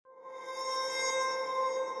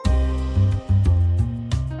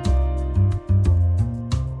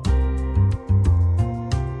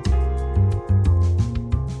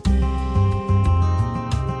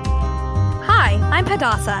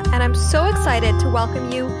Hadassah, and I'm so excited to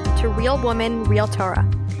welcome you to Real Woman, Real Torah,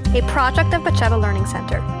 a project of Batsheva Learning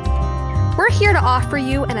Center. We're here to offer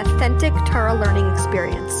you an authentic Torah learning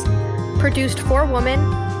experience, produced for women,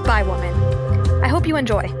 by women. I hope you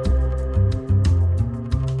enjoy.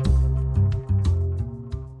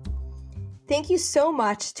 Thank you so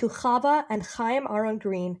much to Chava and Chaim Aaron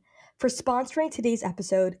Green for sponsoring today's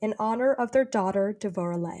episode in honor of their daughter,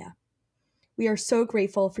 Devorah Leah. We are so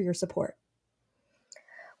grateful for your support.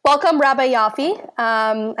 Welcome, Rabbi Yaffe.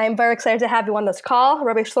 I'm very excited to have you on this call.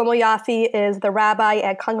 Rabbi Shlomo Yaffe is the rabbi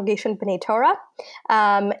at Congregation B'nai Torah,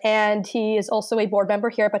 and he is also a board member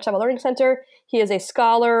here at Batsheva Learning Center. He is a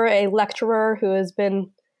scholar, a lecturer who has been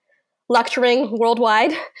lecturing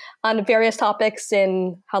worldwide on various topics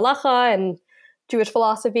in halacha and Jewish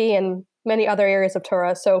philosophy and many other areas of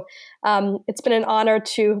Torah. So it's been an honor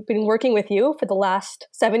to have been working with you for the last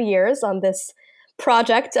 7 years on this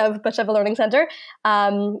project of Batsheva Learning Center.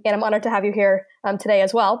 And I'm honored to have you here today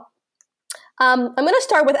as well. I'm going to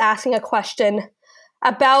start with asking a question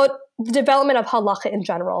about the development of halacha in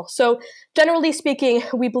general. So generally speaking,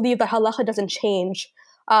 we believe that halacha doesn't change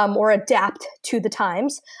or adapt to the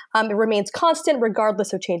times. It remains constant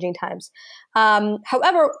regardless of changing times.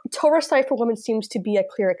 However, Torah study for women seems to be a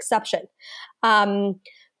clear exception.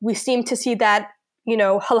 We seem to see that,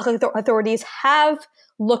 halacha authorities have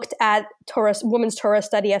looked at women's Torah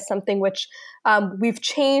study as something which we've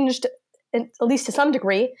changed, at least to some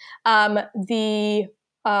degree, the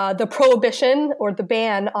prohibition or the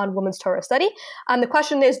ban on women's Torah study. The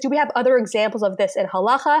question is, do we have other examples of this in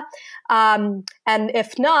halacha? And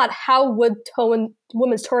if not, how would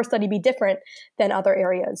women's Torah study be different than other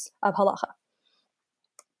areas of halacha?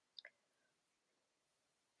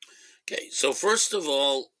 Okay, so first of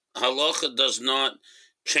all, halacha does not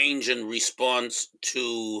change in response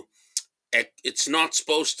to, it's not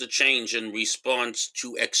supposed to change in response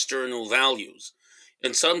to external values.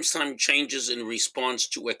 It sometimes changes in response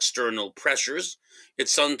to external pressures. It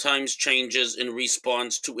sometimes changes in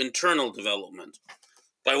response to internal development.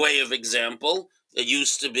 By way of example, it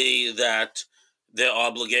used to be that the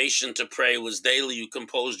obligation to pray was daily. You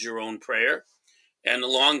composed your own prayer. And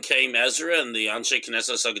along came Ezra and the Anshe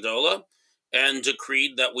Knesset Agdola and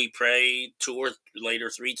decreed that we pray 2 or later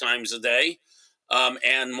 3 times a day.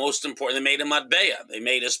 And most important, they made a matbeya. They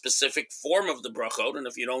made a specific form of the brachot, and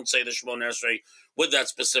if you don't say the Shemona Esrei with that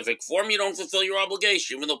specific form, you don't fulfill your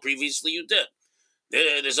obligation, even though previously you did.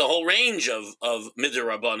 There's a whole range of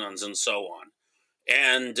midrabbanans and so on.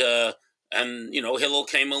 And Hillel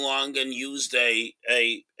came along and used a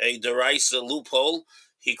deraisa loophole.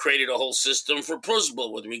 He created a whole system for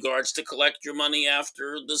prusbul with regards to collect your money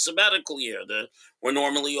after the sabbatical year, where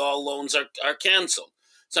normally all loans are canceled.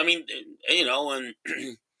 So, and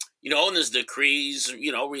there's decrees,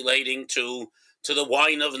 relating to the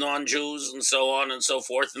wine of non-Jews and so on and so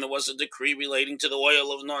forth. And there was a decree relating to the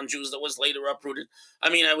oil of non-Jews that was later uprooted.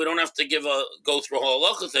 We don't have to go through a whole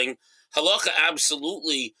halacha thing. Halacha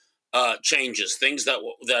absolutely changes. Things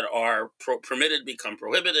that are permitted become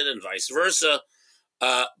prohibited and vice versa.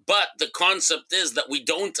 But the concept is that we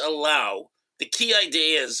don't allow, the key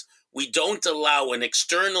idea is, we don't allow an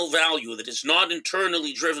external value that is not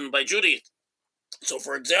internally driven by Judaism. So,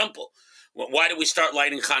 for example, why did we start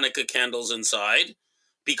lighting Hanukkah candles inside?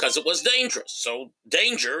 Because it was dangerous. So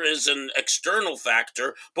danger is an external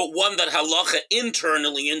factor, but one that halacha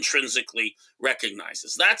internally, intrinsically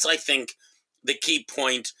recognizes. That's, I think, the key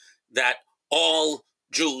point, that all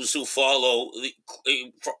Jews who follow,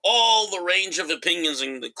 for all the range of opinions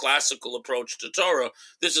in the classical approach to Torah,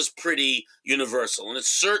 this is pretty universal. And it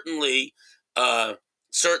certainly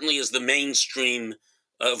is the mainstream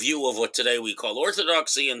view of what today we call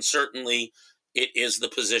orthodoxy, and certainly it is the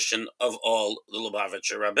position of all the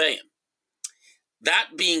Lubavitcher Rebbeim.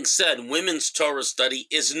 That being said, women's Torah study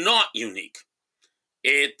is not unique.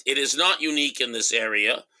 It is not unique in this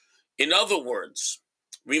area. In other words,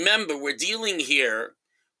 remember, we're dealing here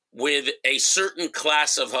with a certain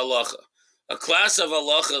class of halacha, a class of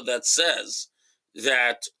halacha that says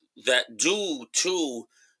that due to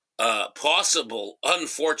possible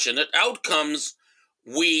unfortunate outcomes,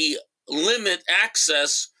 we limit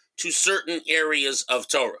access to certain areas of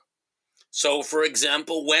Torah. So, for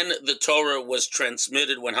example, when the Torah was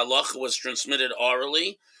transmitted, when halacha was transmitted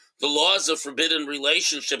orally, the laws of forbidden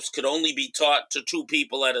relationships could only be taught to 2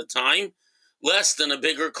 people at a time. Less than a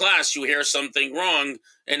bigger class, you hear something wrong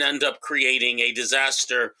and end up creating a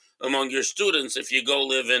disaster among your students if you go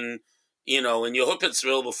live in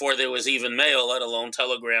Yehupitzville before there was even mail, let alone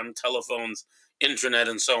telegram, telephones, internet,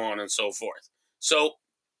 and so on and so forth. So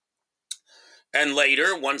And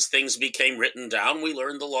later, once things became written down, we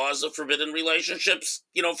learned the laws of forbidden relationships,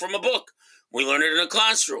 from a book. We learned it in a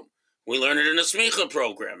classroom. We learned it in a smicha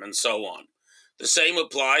program, and so on. The same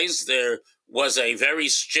applies. There was a very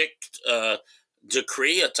strict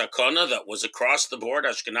decree, a takana, that was across the board,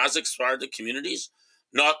 Ashkenazic Sephardic communities,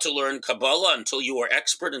 not to learn Kabbalah until you were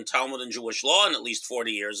expert in Talmud and Jewish law and at least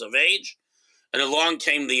 40 years of age. And along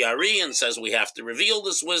came the Ari and says we have to reveal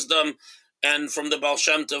this wisdom. And from the Baal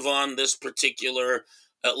Shem Tov on, this particular,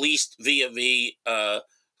 at least via the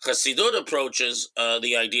Chassidut approaches,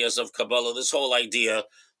 the ideas of Kabbalah, this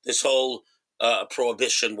whole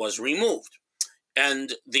prohibition was removed.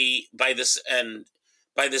 And by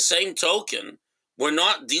the same token, we're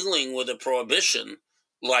not dealing with a prohibition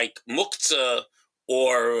like muktzah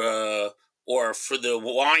or for the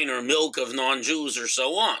wine or milk of non-Jews or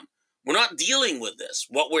so on. We're not dealing with this.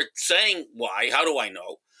 What we're saying, why? How do I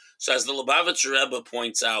know? So as the Lubavitcher Rebbe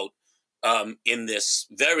points out in this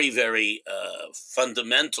very, very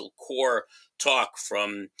fundamental core talk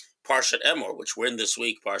from Parshat Emor, which we're in this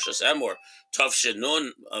week, Parshas Emor, Tavshin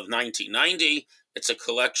Nun of 1990. It's a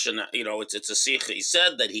collection, it's a sikha he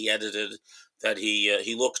said that he edited, that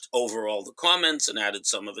he looked over all the comments and added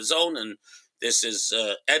some of his own, and this is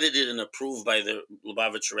edited and approved by the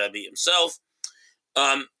Lubavitcher Rebbe himself.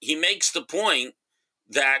 He makes the point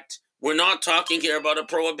that we're not talking here about a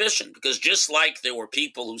prohibition, because just like there were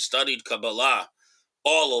people who studied Kabbalah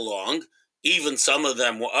all along, even some of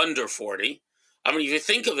them were under 40. I mean, if you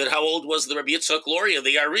think of it, how old was the Rabbi Yitzchak Luria,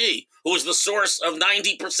 the Ari, who was the source of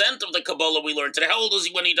 90% of the Kabbalah we learned today? How old was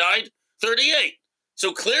he when he died? 38.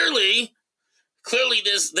 So clearly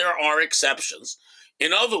there are exceptions.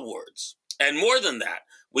 In other words, and more than that,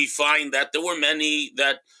 we find that there were many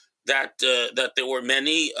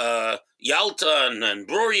Yalta and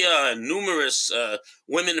Broria and numerous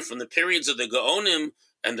women from the periods of the Gaonim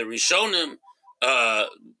and the Rishonim,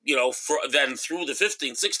 then through the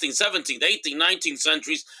 15th, 16th, 17th, 18th, 19th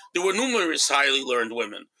centuries, there were numerous highly learned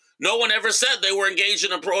women. No one ever said they were engaged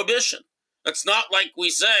in a prohibition. It's not like we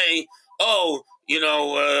say,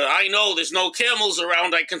 I know there's no camels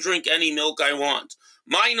around, I can drink any milk I want.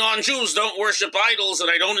 My non-Jews don't worship idols, and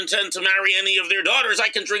I don't intend to marry any of their daughters. I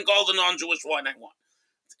can drink all the non-Jewish wine I want.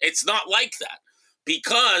 It's not like that,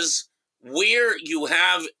 because where you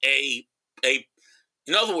have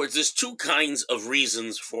in other words, there's two kinds of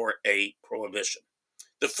reasons for a prohibition.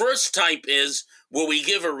 The first type is where we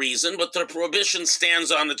give a reason, but the prohibition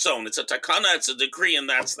stands on its own. It's a takana, it's a decree, and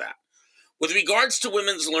that's that. With regards to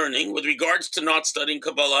women's learning, with regards to not studying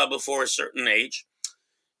Kabbalah before a certain age,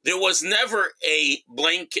 there was never a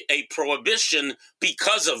prohibition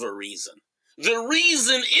because of a reason. The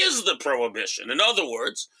reason is the prohibition. In other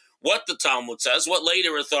words, what the Talmud says, what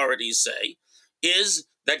later authorities say, is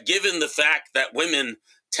that given the fact that women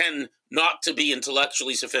tend not to be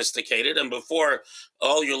intellectually sophisticated, and before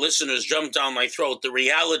all your listeners jump down my throat, the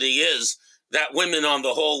reality is that women on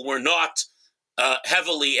the whole were not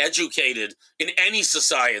heavily educated in any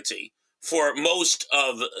society for most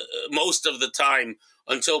of the time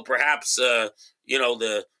until perhaps until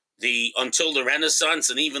the Renaissance,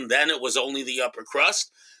 and even then it was only the upper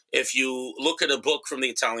crust. If you look at a book from the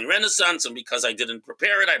Italian Renaissance, and because I didn't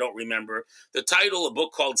prepare it, I don't remember the title, a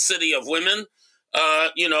book called City of Women,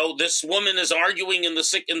 this woman is arguing in the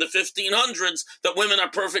 1500s that women are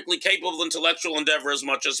perfectly capable of intellectual endeavor as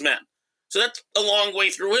much as men. So that's a long way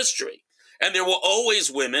through history. And there were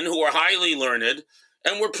always women who were highly learned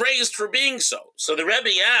and were praised for being so. So the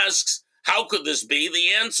Rebbe asks, how could this be?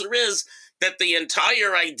 The answer is that the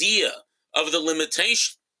entire idea of the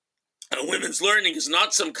limitation of women's learning is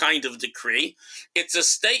not some kind of decree. It's a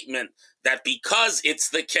statement that because it's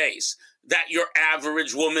the case that your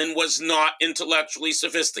average woman was not intellectually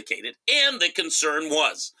sophisticated, and the concern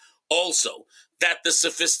was also that the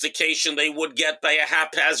sophistication they would get by a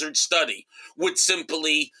haphazard study would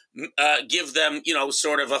simply give them,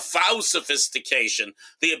 sort of a foul sophistication,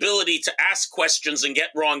 the ability to ask questions and get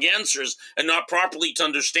wrong answers and not properly to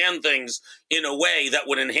understand things in a way that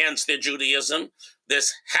would enhance their Judaism.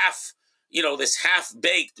 This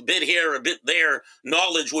half-baked bit here, a bit there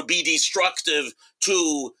knowledge would be destructive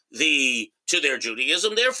to their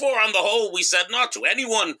Judaism. Therefore, on the whole, we said not to.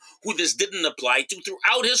 Anyone who this didn't apply to,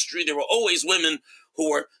 throughout history, there were always women who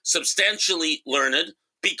were substantially learned,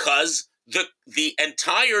 because the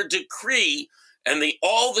entire decree and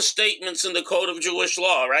all the statements in the Code of Jewish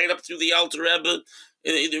Law, right up through the Alter Rebbe,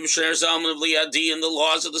 the Shner Zalman of Liadi, and the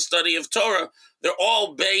laws of the study of Torah, they're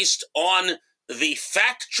all based on the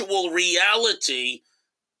factual reality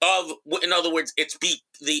of, in other words,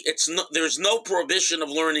 there's no prohibition of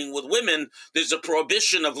learning with women. There's a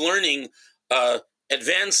prohibition of learning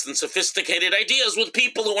advanced and sophisticated ideas with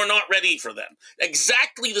people who are not ready for them.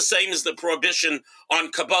 Exactly the same as the prohibition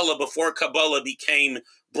on Kabbalah before Kabbalah became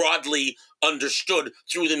broadly understood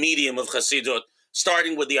through the medium of Chassidut,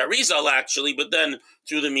 starting with the Arizal actually, but then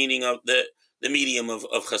through the meaning of the medium of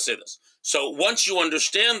Chassidus. So once you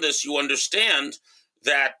understand this, you understand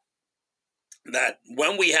that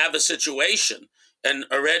when we have a situation, and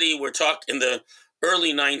already we're talking in the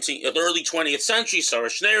early 20th century, Sarah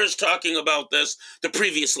Schneer is talking about this, the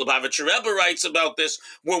previous Lubavitcher Rebbe writes about this,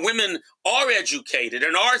 where women are educated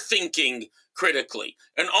and are thinking critically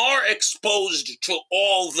and are exposed to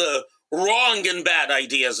all the wrong and bad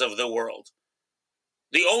ideas of the world.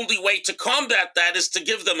 The only way to combat that is to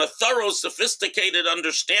give them a thorough, sophisticated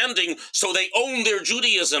understanding so they own their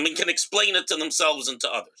Judaism and can explain it to themselves and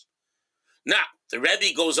to others. Now, the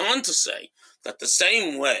Rebbe goes on to say that the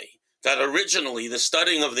same way that originally the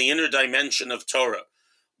studying of the inner dimension of Torah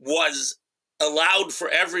was allowed for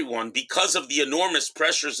everyone because of the enormous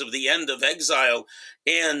pressures of the end of exile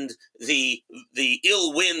and the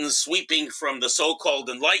ill winds sweeping from the so-called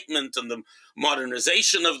Enlightenment and the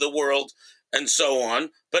modernization of the world and so on,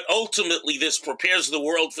 but ultimately this prepares the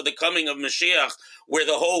world for the coming of Mashiach, where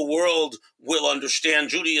the whole world will understand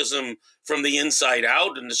Judaism from the inside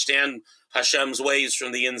out, understand Hashem's ways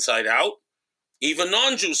from the inside out. Even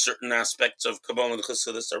non-Jews, certain aspects of Kabbalah and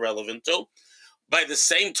Chassidus are relevant to. By the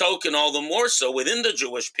same token, all the more so within the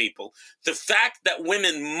Jewish people, the fact that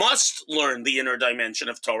women must learn the inner dimension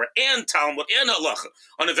of Torah and Talmud and Halacha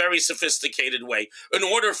on a very sophisticated way in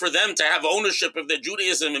order for them to have ownership of their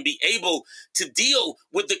Judaism and be able to deal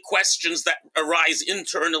with the questions that arise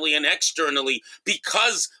internally and externally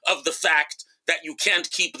because of the fact that you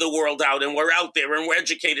can't keep the world out and we're out there and we're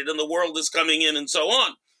educated and the world is coming in and so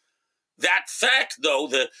on. That fact, though,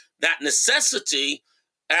 that necessity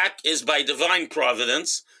is by divine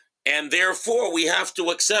providence, and therefore we have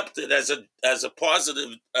to accept it as a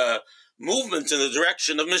positive movement in the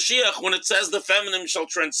direction of Mashiach when it says the feminine shall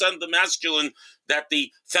transcend the masculine, that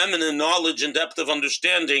the feminine knowledge and depth of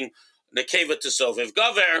understanding, nekeva t'sovev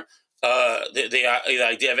gaver, the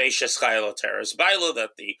idea of Eishes Chayil Teres Baila,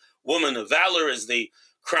 that the woman of valor is the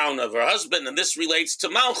crown of her husband, and this relates to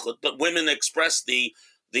Malchut, but women express the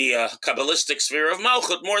Kabbalistic sphere of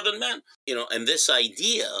Malchut more than men, and this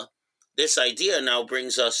idea now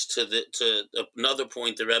brings us to another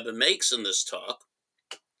point the Rebbe makes in this talk,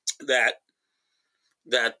 that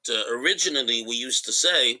originally we used to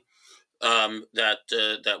say that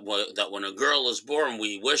when a girl is born,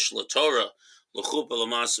 we wish la Torah, l'chuppah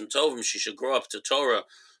l'masim tovim, she should grow up to Torah,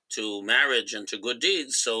 to marriage and to good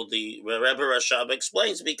deeds. So the Rebbe Rashab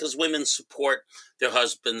explains, because women support their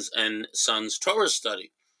husbands and sons' Torah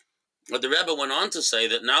study. But the Rebbe went on to say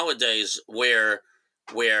that nowadays, where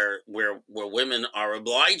women are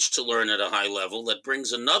obliged to learn at a high level, that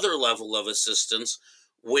brings another level of assistance,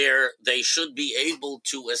 where they should be able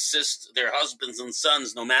to assist their husbands and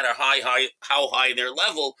sons, no matter how high their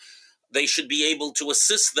level, they should be able to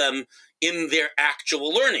assist them in their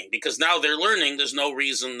actual learning, because now they're learning, there's no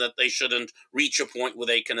reason that they shouldn't reach a point where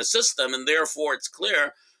they can assist them, and therefore it's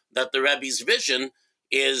clear that the Rebbe's vision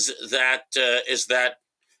is that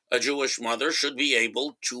a Jewish mother should be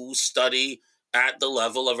able to study at the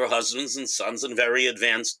level of her husbands and sons in very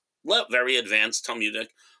advanced Talmudic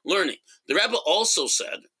learning. The Rebbe also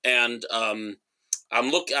said, and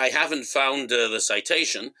I haven't found the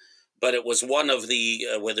citation, but it was one of the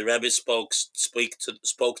where the Rebbe spoke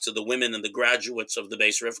to the women and the graduates of the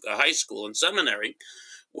Beis Rivka High School and Seminary,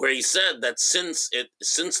 where he said that since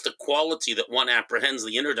the quality that one apprehends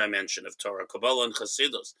the inner dimension of Torah, Kabbalah, and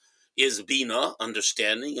Chassidus is Bina,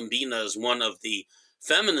 understanding, and Bina is one of the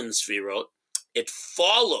feminine sfirot, it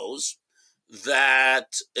follows that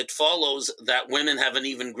women have an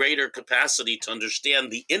even greater capacity to understand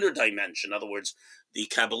the inner dimension. In other words, the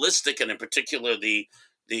Kabbalistic and in particular the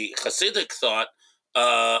Hasidic thought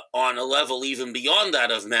on a level even beyond that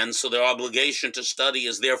of men. So their obligation to study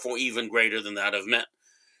is therefore even greater than that of men.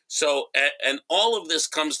 So and all of this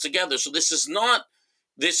comes together. So this is not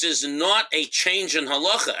a change in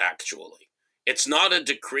halacha. Actually, it's not a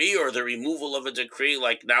decree or the removal of a decree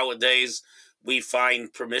like nowadays. We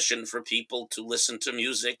find permission for people to listen to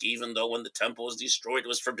music, even though when the temple was destroyed, it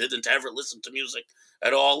was forbidden to ever listen to music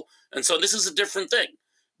at all. And so this is a different thing.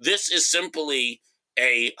 This is simply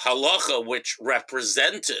a halacha which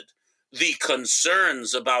represented the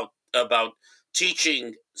concerns about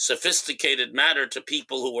teaching sophisticated matter to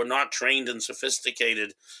people who were not trained in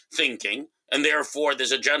sophisticated thinking. And therefore,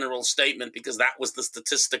 there's a general statement, because that was the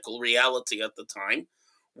statistical reality at the time,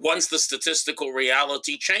 once the statistical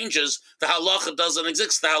reality changes, the halacha doesn't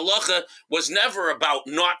exist. The halacha was never about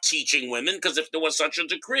not teaching women, because if there was such a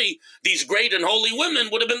decree, these great and holy women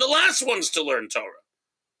would have been the last ones to learn Torah.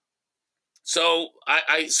 So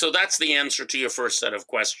so that's the answer to your first set of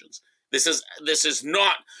questions. This is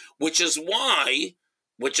not, which is why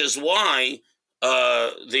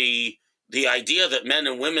the idea that men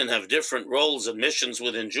and women have different roles and missions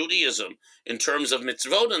within Judaism in terms of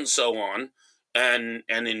mitzvot and so on, and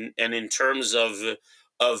in terms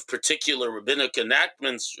of particular rabbinic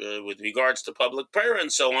enactments with regards to public prayer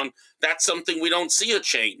and so on, that's something we don't see a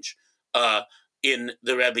change in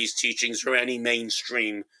the Rebbe's teachings or any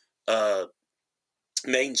mainstream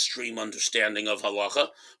understanding of halacha,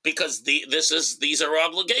 because these are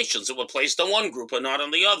obligations that were placed on one group and not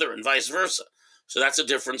on the other, and vice versa. So that's a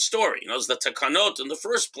different story. You know, the takanot in the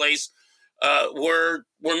first place were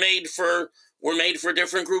made for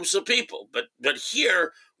different groups of people, but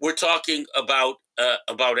here we're talking about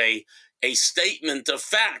a statement of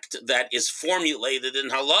fact that is formulated in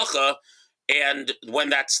halacha. And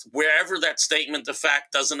wherever that statement of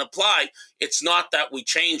fact doesn't apply, it's not that we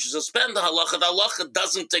change, suspend the halacha. The halacha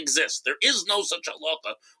doesn't exist. There is no such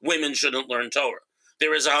halacha. Women shouldn't learn Torah.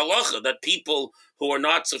 There is a halacha that people who are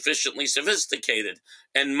not sufficiently sophisticated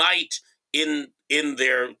and might, in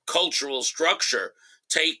their cultural structure,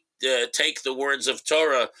 take the words of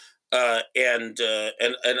Torah and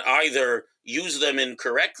either use them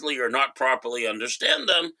incorrectly or not properly understand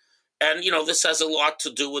them. And, you know, this has a lot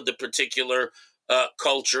to do with the particular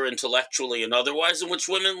culture, intellectually and otherwise, in which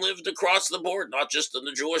women lived across the board, not just in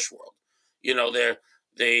the Jewish world. You know,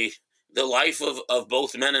 the life of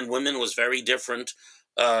both men and women was very different,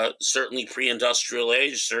 certainly pre-industrial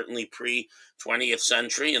age, certainly pre-20th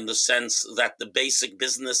century, in the sense that the basic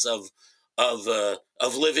business of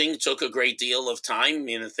living took a great deal of time. I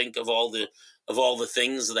mean, think of all the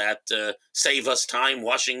things that save us time: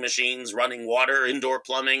 washing machines, running water, indoor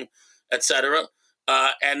plumbing, etc.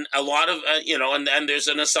 And a lot of, and there's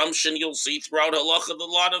an assumption you'll see throughout halacha that a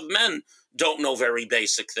lot of men don't know very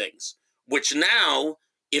basic things, which now,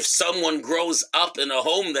 if someone grows up in a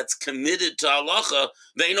home that's committed to halacha,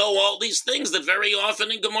 they know all these things that very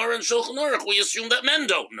often in Gemara and Shulchan Aruch we assume that men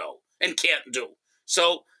don't know and can't do.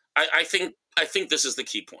 So I think this is the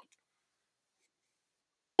key point.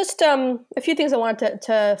 Just a few things I wanted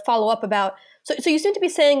to follow up about. So you seem to be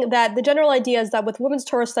saying that the general idea is that with women's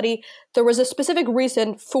Torah study, there was a specific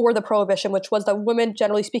reason for the prohibition, which was that women,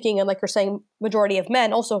 generally speaking, and like you're saying, majority of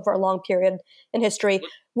men, also for a long period in history,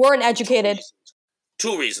 weren't educated.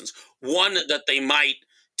 Two reasons. One, that they might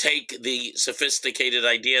take the sophisticated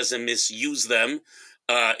ideas and misuse them.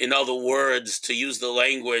 In other words, to use the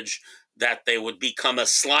language, that they would become a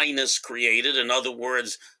slyness created. In other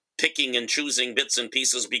words, picking and choosing bits and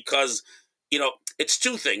pieces, because, it's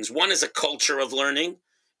two things. One is a culture of learning,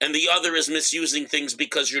 and the other is misusing things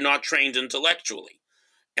because you're not trained intellectually.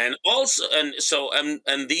 And also,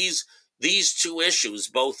 and these two issues,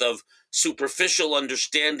 both of superficial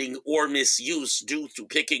understanding or misuse due to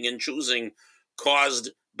picking and choosing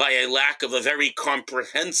caused by a lack of a very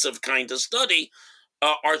comprehensive kind of study,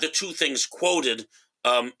 are the two things quoted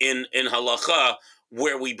in halacha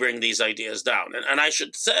where we bring these ideas down. And I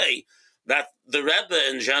should say that the Rebbe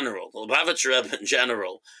in general, the Lubavitcher Rebbe in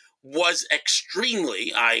general, was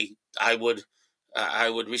extremely, I would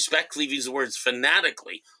respectfully use the words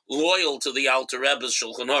fanatically, loyal to the Alter Rebbe's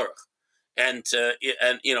Shulchan Aruch, and to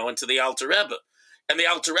the Alter Rebbe. And the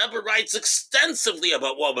Alter Rebbe writes extensively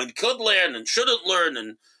about what one could learn and shouldn't learn,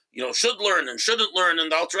 and should learn and shouldn't learn,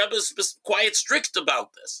 and the Alter Rebbe is quite strict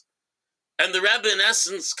about this. And the Rebbe, in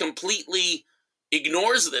essence, completely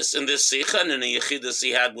ignores this in this Sikha and in a Yechidus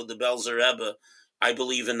he had with the Belzer Rebbe, I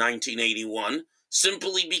believe in 1981,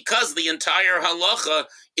 simply because the entire halacha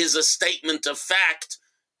is a statement of fact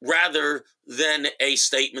rather than a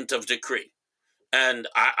statement of decree. And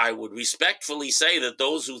I would respectfully say that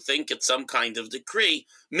those who think it's some kind of decree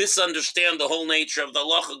misunderstand the whole nature of the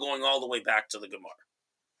halacha, going all the way back to the Gemara,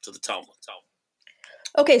 to the Talmud.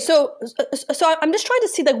 Okay, so I'm just trying to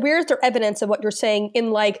see, like, where's there evidence of what you're saying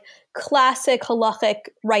in, like, classic halachic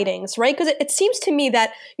writings, right? Because it seems to me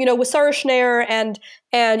that, with Sarah Schneer and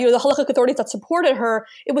the halachic authorities that supported her,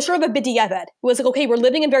 it was sort of a b'diavad. It was like, okay, we're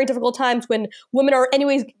living in very difficult times when women are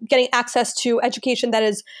anyways getting access to education that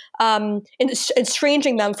is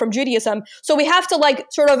estranging them from Judaism. So we have to, like,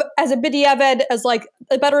 sort of, as a b'diavad, as, like,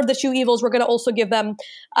 the better of the two evils, we're going to also give them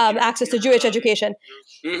access to Jewish education.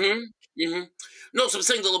 Mm-hmm. Mm-hmm. No, so I'm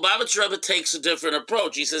saying the Lubavitcher Rebbe takes a different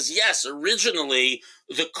approach. He says, yes, originally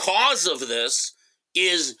the cause of this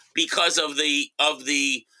is because of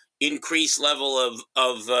the increased level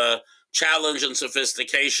of challenge and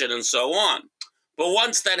sophistication and so on. But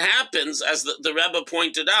once that happens, as the Rebbe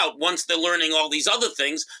pointed out, once they're learning all these other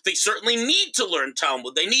things, they certainly need to learn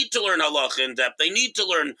Talmud. They need to learn halacha in depth. They need to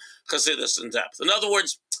learn Chassidus in depth. In other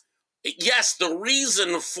words, yes, the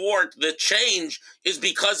reason for the change is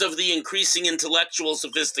because of the increasing intellectual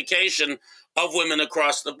sophistication of women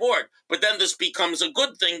across the board. But then this becomes a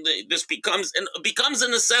good thing. This becomes a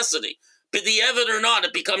necessity. B'di'evet or not,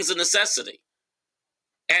 it becomes a necessity.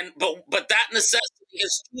 But that necessity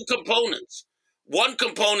has two components. One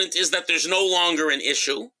component is that there's no longer an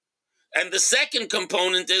issue. And the second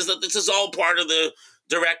component is that this is all part of the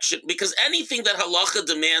direction, because anything that halacha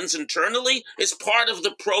demands internally is part of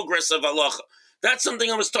the progress of halacha. That's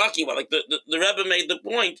something I was talking about. Like the Rebbe made the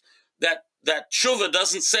point that tshuva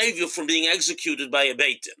doesn't save you from being executed by a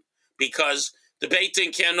Beit Din, because the Beit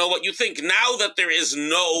Din can't know what you think. Now that there is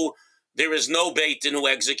no Beit Din who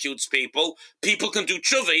executes people, people can do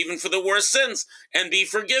tshuva even for the worst sins and be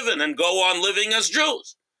forgiven and go on living as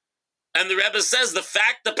Jews. And the Rebbe says the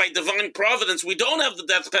fact that by divine providence we don't have the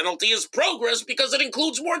death penalty is progress, because it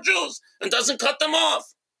includes more Jews and doesn't cut them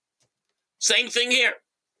off. Same thing here.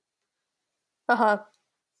 Uh-huh.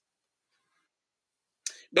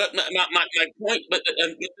 But my point,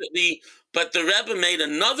 but the Rebbe made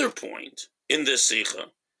another point in this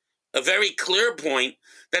Sikha, a very clear point,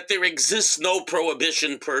 that there exists no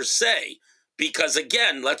prohibition per se, because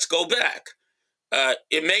again, let's go back.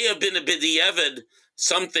 It may have been a b'di'evet,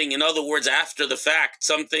 something, in other words, after the fact,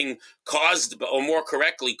 something caused, or more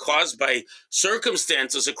correctly, caused by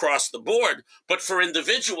circumstances across the board, but for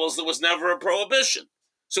individuals, there was never a prohibition.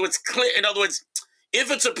 So it's clear, in other words, if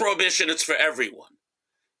it's a prohibition, it's for everyone.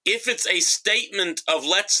 If it's a statement of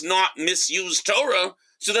let's not misuse Torah,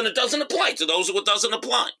 so then it doesn't apply to those who it doesn't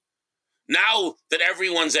apply. Now that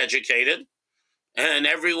everyone's educated and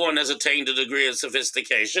everyone has attained a degree of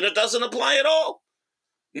sophistication, it doesn't apply at all.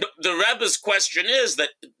 The Rebbe's question is that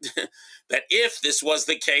that if this was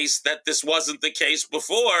the case, that this wasn't the case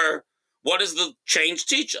before, what does the change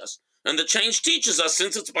teach us? And the change teaches us,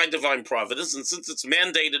 since it's by divine providence and since it's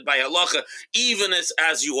mandated by halacha, even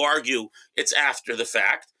as you argue, it's after the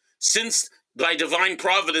fact, since by divine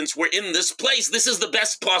providence we're in this place, this is the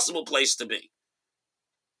best possible place to be.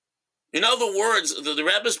 In other words, the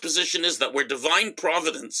Rebbe's position is that where divine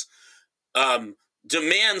providence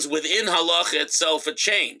demands within halacha itself a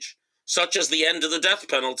change, such as the end of the death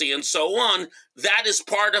penalty and so on, that is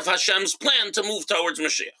part of Hashem's plan to move towards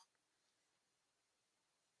Mashiach.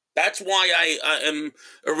 That's why I am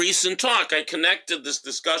a recent talk. I connected this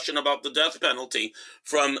discussion about the death penalty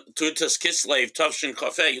from Yutas Kislev, Tavshin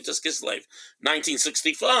Chafei, Yutas Kislev,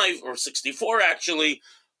 1965 or 64 actually,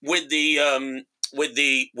 with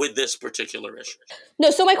this particular issue.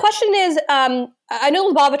 No, so my question is, I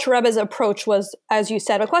know Lubavitch Rebbe's approach was, as you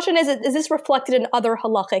said, my question is this reflected in other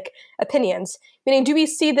halachic opinions? Meaning, do we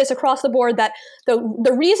see this across the board, that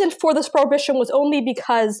the reason for this prohibition was only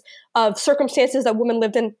because of circumstances that women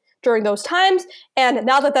lived in during those times, and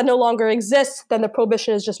now that no longer exists, then the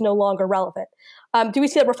prohibition is just no longer relevant? Do we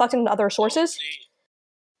see that reflected in other sources?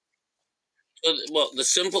 Well, the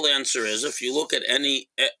simple answer is, if you look at any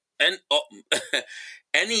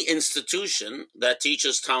institution that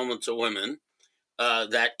teaches Talmud to women,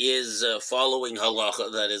 that is following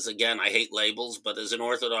halacha, that is, again, I hate labels, but is an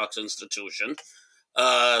Orthodox institution,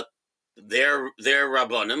 their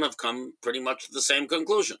Rabbanim have come pretty much to the same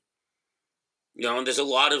conclusion. You know, and there's a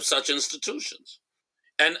lot of such institutions.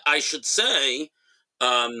 And I should say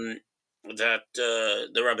that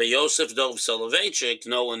the Rabbi Yosef Dov Soloveitchik,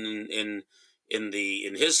 known in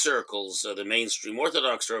his circles, the mainstream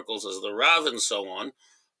Orthodox circles, as the Rav and so on,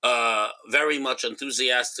 very much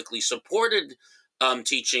enthusiastically supported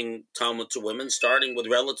teaching Talmud to women, starting with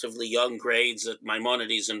relatively young grades at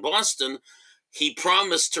Maimonides in Boston. He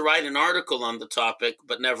promised to write an article on the topic,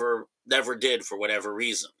 but never did, for whatever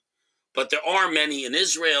reason. But there are many in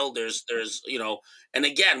Israel. There's and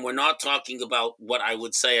again, we're not talking about what I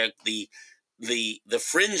would say the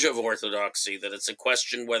fringe of orthodoxy, that it's a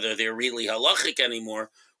question whether they're really halachic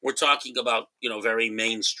anymore. We're talking about very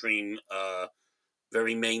mainstream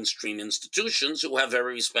institutions who have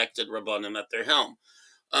very respected rabbanim at their helm.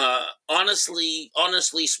 Honestly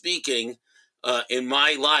speaking, in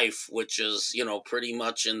my life, which is pretty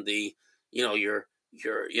much in the you're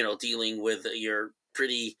dealing with your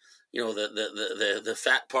pretty the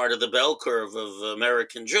fat part of the bell curve of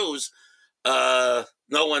American Jews, no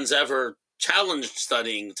one's ever challenged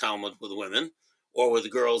studying Talmud with women or with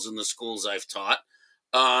girls in the schools I've taught.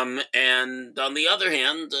 And on the other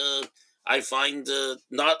hand, I find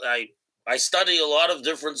I study a lot of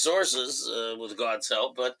different sources with God's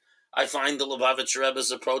help, but I find the Lubavitcher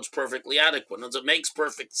Rebbe's approach perfectly adequate. It makes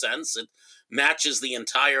perfect sense. It matches the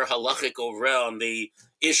entire halachic over on the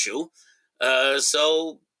issue.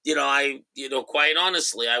 So, quite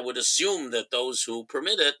honestly, I would assume that those who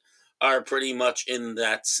permit it are pretty much in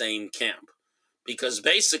that same camp. Because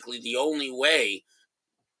basically the only way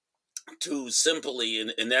to simply,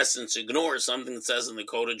 in essence, ignore something that says in the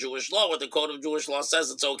Code of Jewish Law, what the Code of Jewish Law says,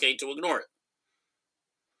 it's okay to ignore it.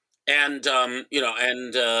 And,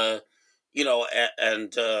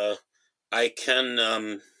 I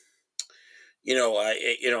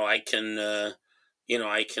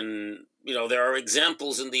can, there are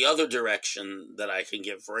examples in the other direction that I can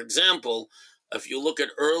give. For example, if you look at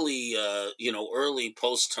early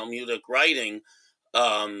post-Talmudic writing,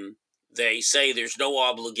 they say there's no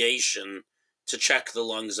obligation to check the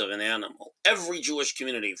lungs of an animal. Every Jewish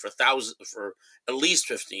community for at least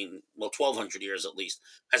 1,200 years at least,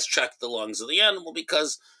 has checked the lungs of the animal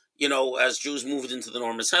because, as Jews moved into the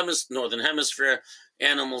northern hemisphere,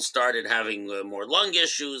 animals started having more lung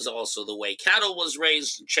issues. Also, the way cattle was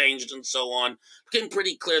raised changed and so on. It became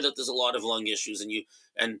pretty clear that there's a lot of lung issues,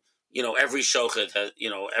 every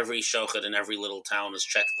shochet in every little town has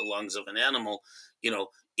checked the lungs of an animal,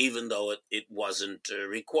 even though it wasn't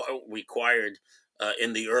required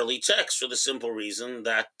in the early text, for the simple reason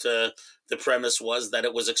that the premise was that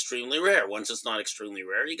it was extremely rare. Once it's not extremely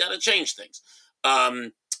rare, you got to change things.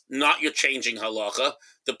 Not you're changing halacha.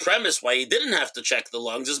 The premise why you didn't have to check the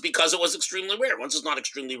lungs is because it was extremely rare. Once it's not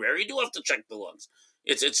extremely rare, you do have to check the lungs.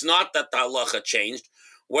 It's not that the halacha changed.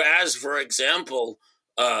 Whereas, for example,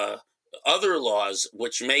 other laws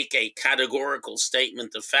which make a categorical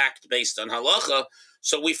statement of fact based on halacha,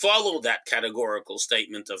 so we follow that categorical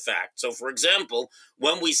statement of fact. So, for example,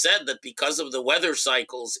 when we said that because of the weather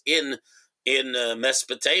cycles in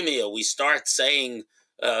Mesopotamia, we start saying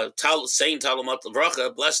Talamat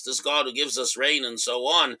Levracha, blessed is God who gives us rain, and so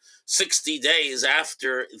on, 60 days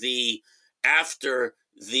after the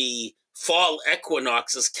fall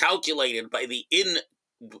equinox is calculated by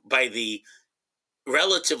the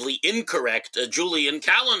relatively incorrect Julian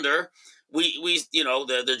calendar, we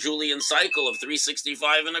the Julian cycle of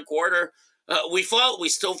 365 and a quarter, we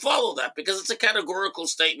still follow that because it's a categorical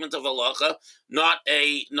statement of halacha, not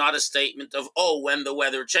a statement of when the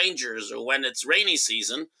weather changes or when it's rainy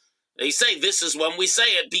season. They say this is when we say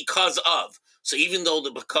it because of. So even though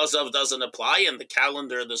the because of doesn't apply and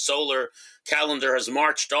the solar calendar has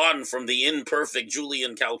marched on from the imperfect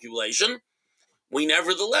Julian calculation, we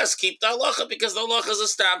nevertheless keep the halacha because the halacha is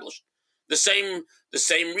established. The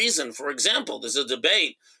same reason, for example, there's a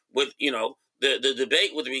debate with, the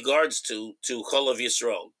debate with regards to Cholav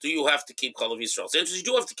Yisrael. Do you have to keep Cholav Yisrael? The answer is you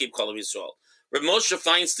do have to keep Cholav Yisrael. Rav Moshe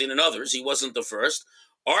Feinstein and others, he wasn't the first,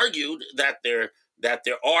 argued that there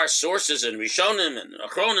are sources in Rishonim and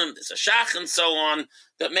Achronim, there's a Shach and so on,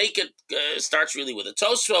 that make it, starts really with a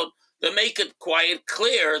Tosfot, that make it quite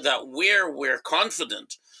clear that where we're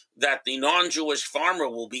confident that the non-Jewish farmer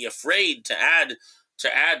will be afraid to add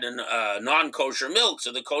non-kosher milk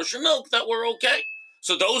to the kosher milk, that we're okay.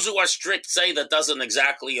 So those who are strict say that doesn't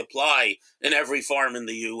exactly apply in every farm in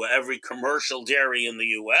the U.S., every commercial dairy in the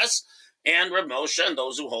U.S., and Reb Moshe and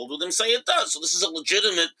those who hold with him say it does. So this is a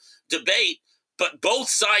legitimate debate, but both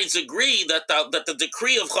sides agree that the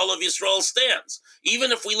decree of Cholav Yisrael stands.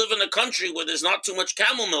 Even if we live in a country where there's not too much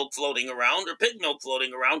camel milk floating around or pig milk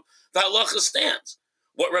floating around, the halacha stands.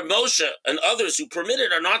 What Reb Moshe and others who permit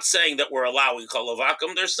it are not saying that we're allowing Cholav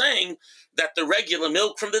Akum. They're saying that the regular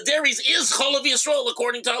milk from the dairies is Cholav Yisrael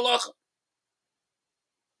according to halacha.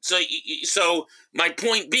 So my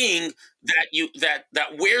point being that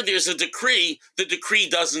where there's a decree, the decree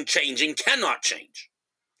doesn't change and cannot change.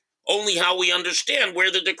 Only how we understand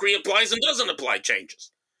where the decree applies and doesn't apply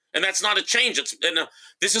changes. And that's not a change.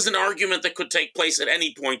 This is an argument that could take place at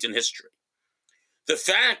any point in history. The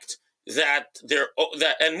fact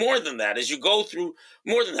and more than that, as you go through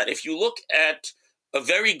more than that, if you look at a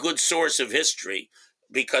very good source of history,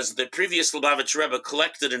 because the previous Lubavitch Rebbe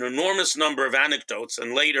collected an enormous number of anecdotes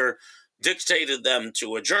and later dictated them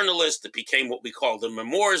to a journalist that became what we call the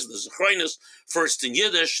memoirs, the Zechronos, first in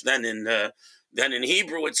Yiddish, then in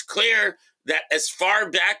Hebrew. It's clear that as far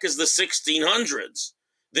back as the 1600s,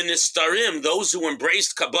 the Nistarim, those who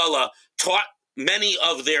embraced Kabbalah, taught many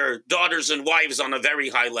of their daughters and wives on a very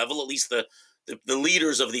high level, at least the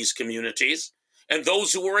leaders of these communities. And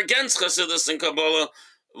those who were against Chassidus and Kabbalah,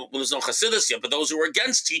 well, there's no Chassidus yet, but those who were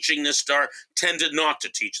against teaching Nistar tended not to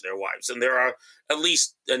teach their wives. And there are at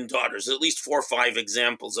least 4 or 5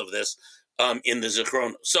 examples of this in the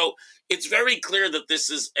Zichron. So it's very clear that this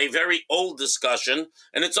is a very old discussion,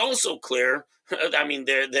 and it's also clear. I mean,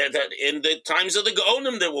 that in the times of the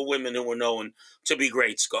Gaonim, there were women who were known to be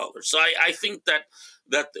great scholars. So I think that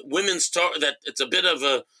women's Torah, that it's a bit of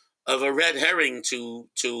a red herring to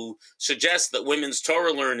suggest that women's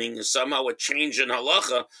Torah learning is somehow a change in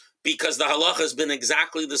halacha, because the halacha has been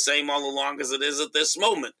exactly the same all along as it is at this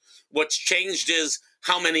moment. What's changed is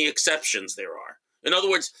how many exceptions there are. In other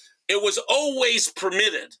words, it was always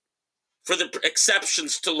permitted for the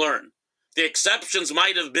exceptions to learn. The exceptions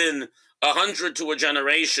might have been 100 to a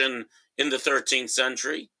generation in the 13th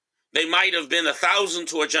century. They might have been 1,000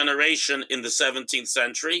 to a generation in the 17th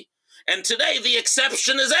century. And today, the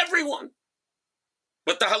exception is everyone.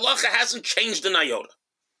 But the halacha hasn't changed an iota.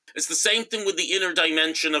 It's the same thing with the inner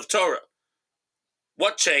dimension of Torah.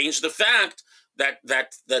 What changed? The fact that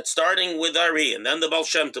starting with Ari and then the Baal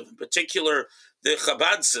Shem Tov, in particular the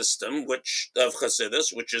Chabad system, of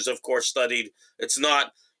Hasidus, which is of course studied, it's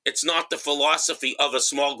not the philosophy of a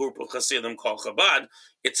small group of Hasidim called Chabad.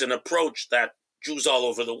 It's an approach that Jews all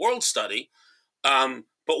over the world study. But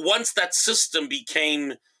once that system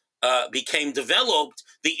became developed,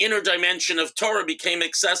 the inner dimension of Torah became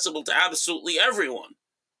accessible to absolutely everyone,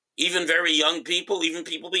 even very young people, even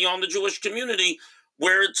people beyond the Jewish community,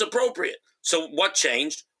 where it's appropriate. So what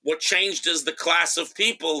changed? What changed is the class of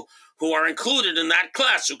people who are included in that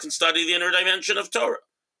class who can study the inner dimension of Torah.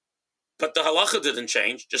 But the halacha didn't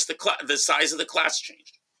change, just the size of the class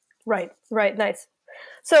changed. Right, nice.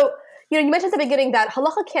 So, you mentioned at the beginning that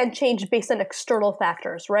halacha can't change based on external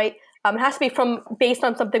factors, right? It has to be based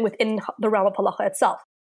on something within the realm of halacha itself.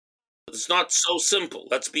 It's not so simple,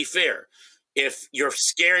 let's be fair. If you're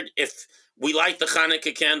scared, if we light the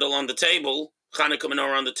Hanukkah candle on the table, Hanukkah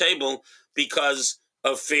menorah on the table, because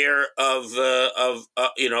of fear of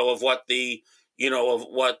what that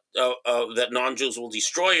non-Jews will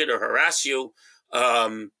destroy it or harass you.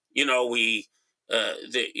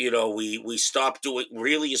 We stop doing.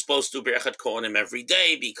 Really, you're supposed to do Berachat Kohanim every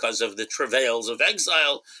day because of the travails of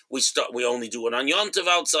exile. We only do it on Yom Tov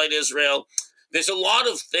outside Israel. There's a lot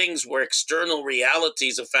of things where external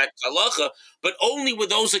realities affect halacha, but only when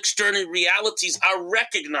those external realities are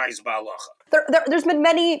recognized by halacha. There's been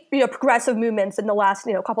many progressive movements in the last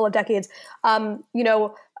couple of decades,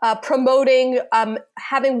 promoting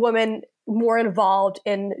having women more involved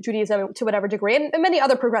in Judaism to whatever degree, and many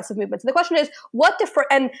other progressive movements. And the question is, what different?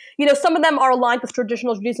 And some of them are aligned with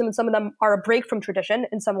traditional Judaism, and some of them are a break from tradition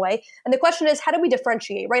in some way. And the question is, how do we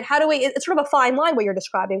differentiate? Right? How do we? It's sort of a fine line what you're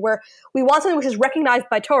describing, where we want something which is recognized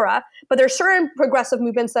by Torah, but there are certain progressive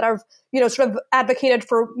movements that are sort of advocated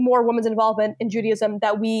for more women's involvement in Judaism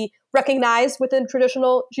that we recognize within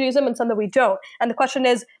traditional Judaism, and some that we don't. And the question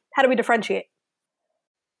is, how do we differentiate?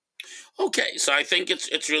 Okay, so I think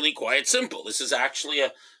it's really quite simple. This is actually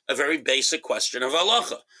a very basic question of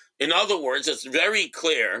halacha. In other words, it's very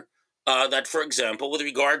clear that, for example, with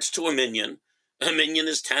regards to a minyan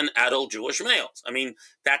is 10 adult Jewish males. I mean,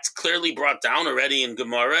 that's clearly brought down already in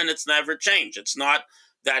Gemara, and it's never changed. It's not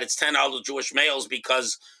that it's 10 adult Jewish males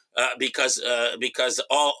because all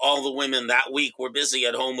the women that week were busy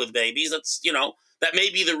at home with babies. That's that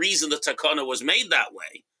may be the reason the takana was made that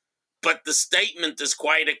way. But the statement is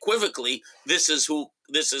quite equivocally, this is who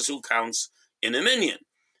counts in a minyan,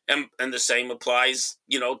 and the same applies,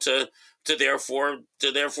 to therefore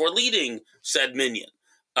leading said minyan.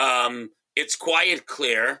 It's quite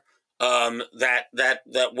clear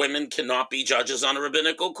that women cannot be judges on a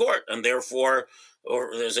rabbinical court, and therefore,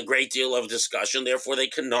 or there's a great deal of discussion. Therefore, they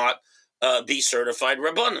cannot be certified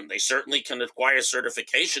rabbanim. They certainly can acquire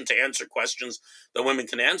certification to answer questions that women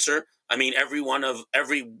can answer. I mean, every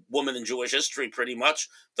woman in Jewish history, pretty much,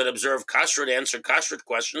 that observed kashrut answered kashrut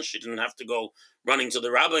questions. She didn't have to go running to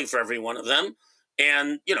the rabbi for every one of them,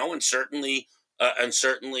 and certainly,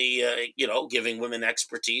 giving women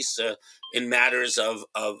expertise in matters of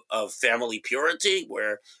family purity,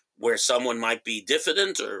 where someone might be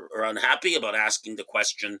diffident or unhappy about asking the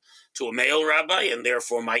question to a male rabbi and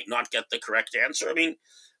therefore might not get the correct answer. I mean,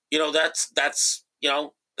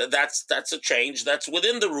 that's a change that's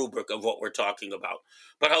within the rubric of what we're talking about.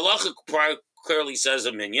 But halacha clearly says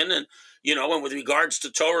a minyan, and and with regards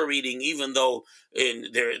to Torah reading, even though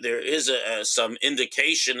there is some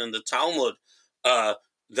indication in the Talmud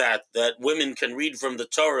that women can read from the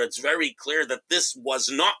Torah, it's very clear that this was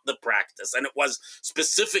not the practice, and it was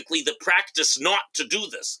specifically the practice not to do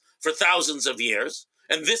this for thousands of years,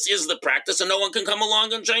 and this is the practice, and no one can come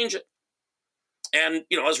along and change it. And,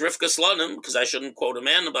 as Rivka Slonim, because I shouldn't quote a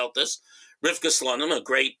man about this, Rivka Slonim, a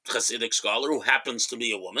great Hasidic scholar who happens to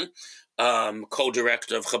be a woman,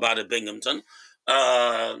 co-director of Chabad at Binghamton,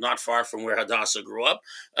 not far from where Hadassah grew up,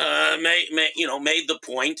 made the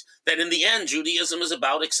point that in the end, Judaism is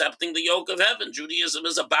about accepting the yoke of heaven. Judaism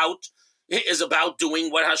is about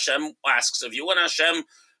doing what Hashem asks of you. And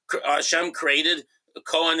Hashem created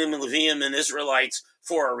Kohanim and Leviim and Israelites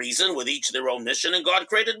for a reason, with each their own mission, and God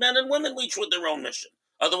created men and women each with their own mission.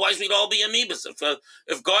 Otherwise, we'd all be amoebas.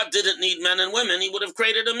 If God didn't need men and women, He would have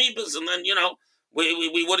created amoebas, and then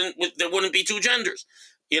we wouldn't. There wouldn't be two genders,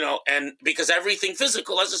 and because everything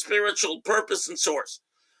physical has a spiritual purpose and source.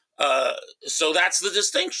 So that's the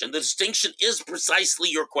distinction. The distinction is precisely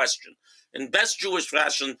your question. In best Jewish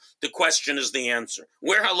fashion, the question is the answer.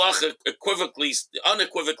 Where halacha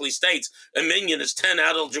unequivocally states a minyan is 10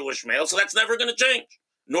 adult Jewish males, so that's never going to change,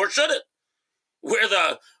 nor should it. Where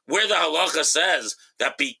the halacha says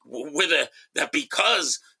that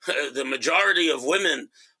because the majority of women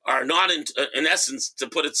are not, in essence, to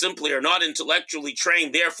put it simply, are not intellectually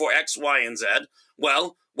trained, therefore X, Y, and Z.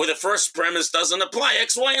 Well, where the first premise doesn't apply,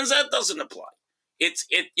 X, Y, and Z doesn't apply.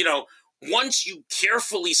 Once you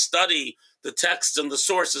carefully study the text and the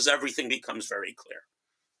sources, everything becomes very clear.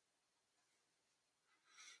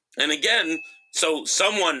 And again, so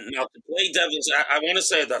someone, now to play devil's, I want to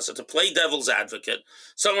say this, so to play devil's advocate,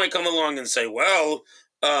 someone might come along and say, well,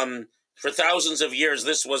 for thousands of years,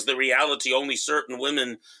 this was the reality, only certain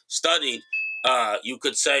women studied. You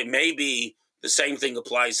could say maybe the same thing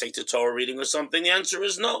applies, say, to Torah reading or something. The answer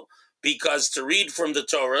is no, because to read from the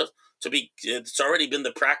Torah, it's already been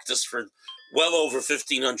the practice for well over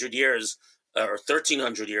 1,500 years, or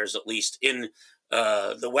 1,300 years at least, in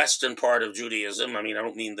the western part of Judaism. I mean, I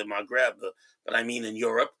don't mean the Maghreb, but I mean in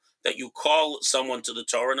Europe, that you call someone to the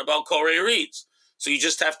Torah and a Baal Koreh reads. So you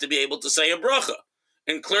just have to be able to say a bracha.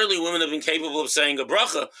 And clearly women have been capable of saying a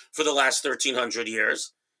bracha for the last 1,300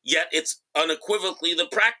 years, yet it's unequivocally the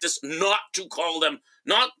practice not to call them,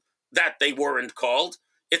 not that they weren't called,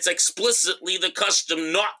 it's explicitly the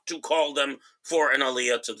custom not to call them for an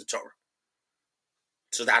aliyah to the Torah.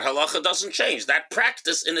 So that halacha doesn't change. That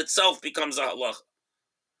practice in itself becomes a halacha.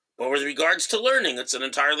 But with regards to learning, it's an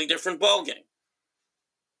entirely different ballgame.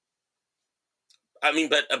 I mean,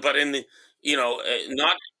 but in the,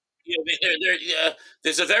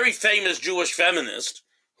 there's a very famous Jewish feminist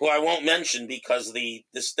who I won't mention because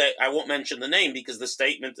I won't mention the name because the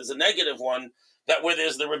statement is a negative one, that where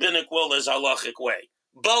there's the rabbinic will, there's halachic way.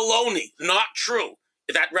 Baloney, not true.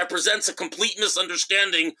 That represents a complete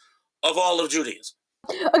misunderstanding of all of Judaism.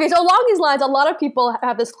 Okay, so along these lines, a lot of people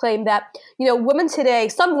have this claim that, women today,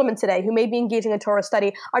 some women today who may be engaging in Torah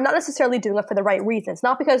study are not necessarily doing it for the right reasons.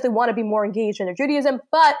 Not because they want to be more engaged in their Judaism,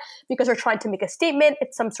 but because they're trying to make a statement.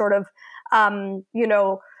 It's some sort of,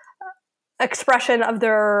 expression of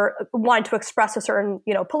their wanting to express a certain,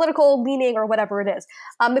 political leaning or whatever it is.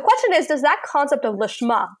 The question is, does that concept of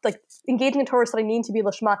lishma, like engaging in Torah study needing to be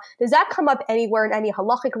lishma, does that come up anywhere in any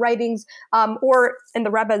halachic writings or in the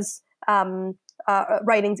Rebbe's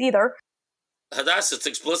writings either? Hadassah, it's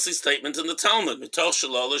explicit statement in the Talmud,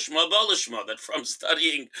 that from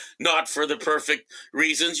studying not for the perfect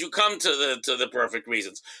reasons, you come to the perfect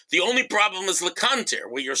reasons. The only problem is lekanter,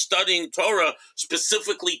 where you're studying Torah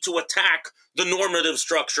specifically to attack the normative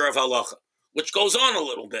structure of halacha, which goes on a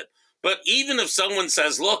little bit. But even if someone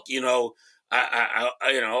says, look,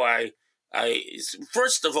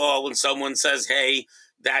 first of all, when someone says, hey,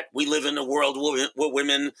 that we live in a world where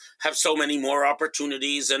women have so many more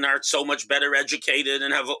opportunities and are so much better educated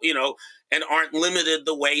and have, and aren't limited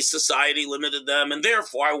the way society limited them. And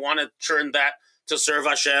therefore, I want to turn that to serve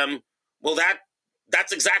Hashem. Well,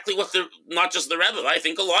 that's exactly what not just the Rebbe, I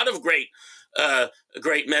think a lot of great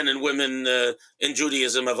men and women in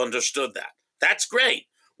Judaism have understood that. That's great.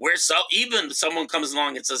 Where even someone comes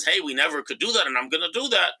along and says, hey, we never could do that, and I'm going to do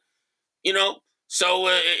that, So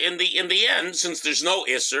in the end, since there's no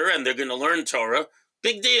Isser and they're going to learn Torah,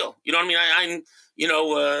 big deal. You know what I mean?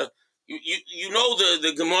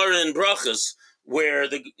 The Gemara in Brachos, where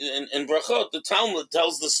in Brachot, the Talmud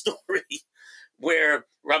tells the story where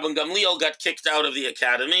Rabban Gamliel got kicked out of the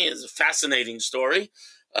academy. It's a fascinating story.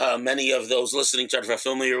 Many of those listening to it are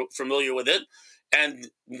familiar with it. And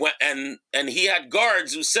he had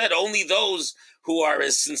guards who said only those who are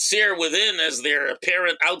as sincere within as their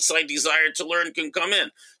apparent outside desire to learn can come in.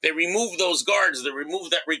 They removed those guards. They removed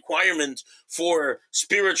that requirement for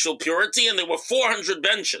spiritual purity, and there were 400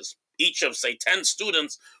 benches, each of, say, 10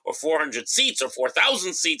 students, or 400 seats, or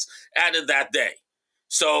 4,000 seats added that day.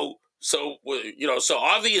 So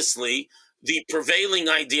obviously the prevailing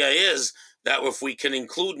idea is that if we can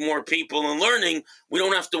include more people in learning, we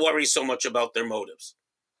don't have to worry so much about their motives,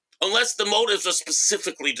 unless the motives are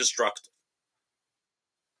specifically destructive.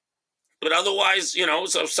 But otherwise,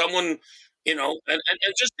 so if someone, and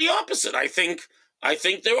just the opposite. I think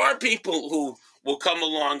there are people who will come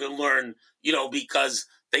along and learn, because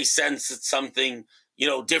they sense it's something,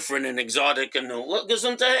 different and exotic and new. What gives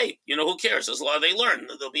them to hate? Who cares? As long as they learn,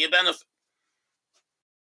 there'll be a benefit.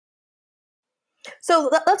 So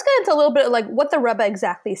let's get into a little bit of like what the Rebbe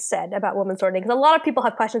exactly said about women's learning, because a lot of people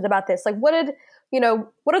have questions about this. Like, what did the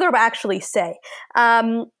Rebbe actually say?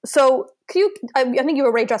 So can you? I think you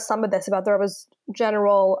already addressed some of this about the Rebbe's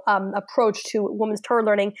general approach to women's Torah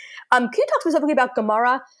learning. Can you talk specifically about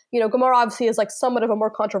Gemara? Gemara obviously is like somewhat of a more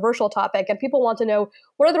controversial topic, and people want to know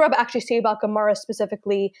what did the Rebbe actually say about Gemara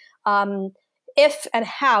specifically, if and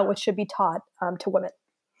how it should be taught to women.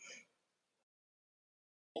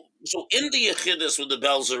 So in the Yechidus with the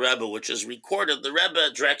Belzer Rebbe, which is recorded, the Rebbe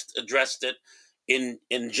addressed it in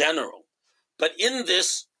general. But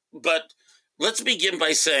let's begin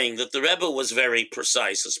by saying that the Rebbe was very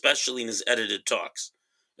precise, especially in his edited talks.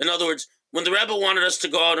 In other words, when the Rebbe wanted us to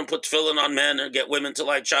go out and put tefillin on men or get women to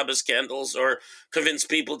light Shabbos candles or convince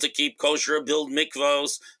people to keep kosher or build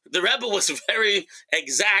mikvos, the Rebbe was very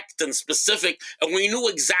exact and specific, and we knew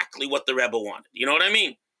exactly what the Rebbe wanted. You know what I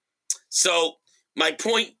mean? So my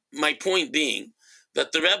point being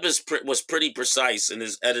that the Rebbe was pretty precise in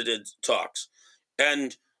his edited talks.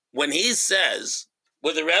 And when the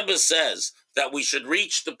Rebbe says that we should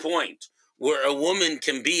reach the point where a woman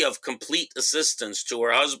can be of complete assistance to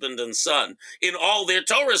her husband and son in all their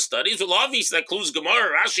Torah studies, well, obviously that includes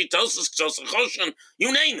Gemara, Rashi, Tosas, Choshen,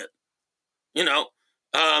 you name it. In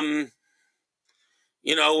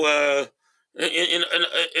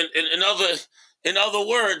other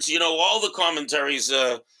words,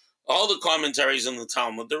 all the commentaries in the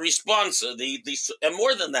Talmud, the response, and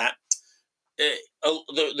more than that,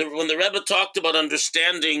 when the Rebbe talked about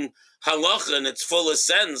understanding halacha in its fullest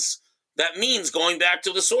sense, that means going back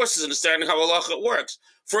to the sources, understanding how halacha works.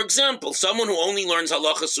 For example, someone who only learns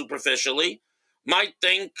halacha superficially might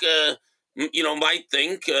think that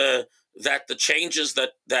the changes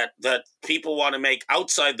that people want to make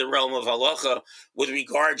outside the realm of halacha with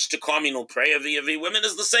regards to communal prayer via women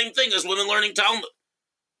is the same thing as women learning Talmud.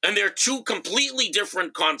 And they're two completely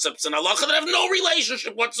different concepts in halacha that have no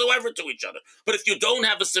relationship whatsoever to each other. But if you don't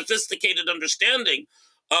have a sophisticated understanding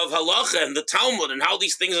of halacha and the Talmud and how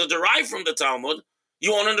these things are derived from the Talmud,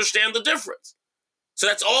 you won't understand the difference. So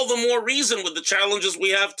that's all the more reason with the challenges we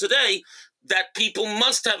have today that people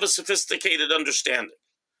must have a sophisticated understanding.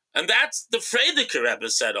 And that's the Frierdiker Rebbe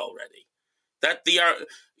said already. That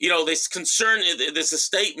this concern, there's a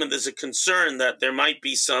statement, there's a concern that there might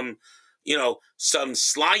be some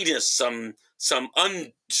slyness, some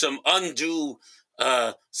undue,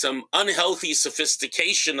 some unhealthy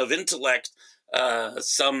sophistication of intellect,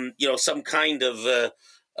 some kind of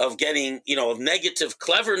getting, of negative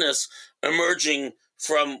cleverness emerging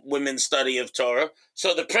from women's study of Torah.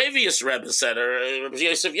 So the previous Rebbe said, Rabbi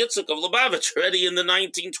Yosef Yitzchak of Lubavitch, already in the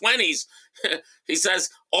 1920s, he says,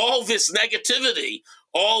 all this negativity,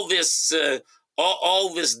 all this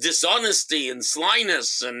dishonesty and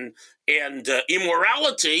slyness and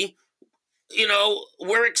immorality,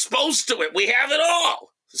 we're exposed to it. We have it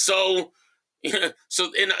all. So in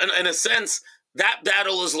a sense, that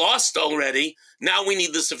battle is lost already. Now we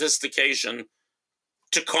need the sophistication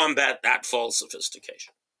to combat that false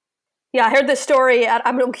sophistication. Yeah, I heard this story.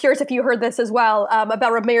 I'm curious if you heard this as well,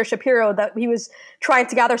 about Reb Meir Shapiro, that he was trying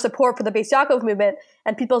to gather support for the Beis Yaakov movement.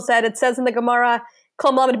 And people said, it says in the Gemara,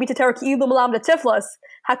 how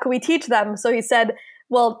can we teach them? So he said,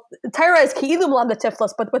 well, Torah is ki'ilu melamda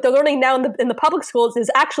tiflos, but what they're learning now in the public schools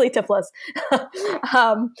is actually tiflos.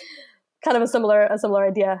 Kind of a similar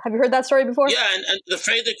idea. Have you heard that story before? Yeah, and the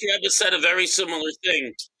Frierdiker Rebbe said a very similar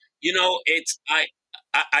thing.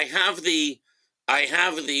 I have the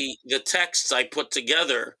texts I put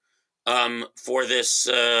together for this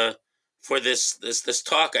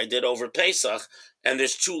talk I did over Pesach, and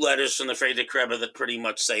there's two letters from the Frierdiker Rebbe that pretty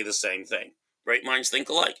much say the same thing. Great minds think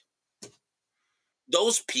alike.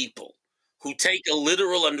 Those people who take a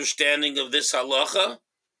literal understanding of this halacha,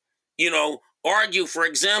 argue, for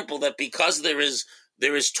example, that because there is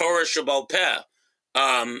Torah Shebal Peh,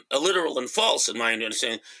 a literal and false, in my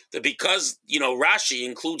understanding, that because, Rashi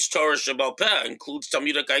includes Torah Shebal Peh, includes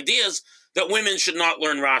Talmudic ideas, that women should not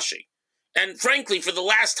learn Rashi. And frankly, for the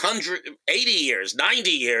last 180 years,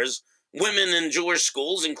 90 years, women in Jewish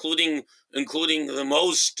schools, including the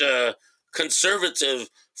most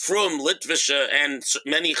conservative, frum, Litvische, and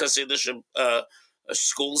many Hasidic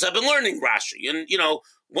schools have been learning Rashi. And,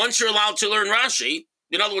 once you're allowed to learn Rashi,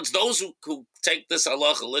 in other words, those who take this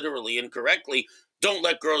halacha literally incorrectly don't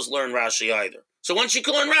let girls learn Rashi either. So once you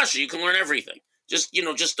can learn Rashi, you can learn everything.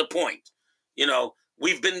 Just a point.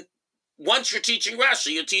 Once you're teaching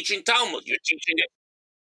Rashi, you're teaching Talmud, you're teaching it.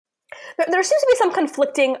 There seems to be some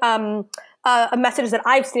conflicting messages that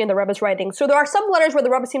I've seen in the Rebbe's writing. So there are some letters where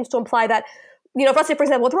the Rebbe seems to imply that, let's say, for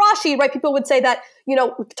example, with Rashi, right, people would say that,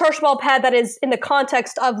 Tershbal Pad that is in the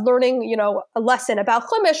context of learning, a lesson about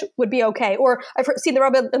Chumash would be okay. Or I've seen the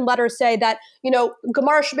Rebbe in letters say that,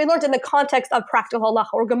 Gemara should be learned in the context of practical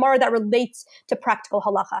halacha, or Gemara that relates to practical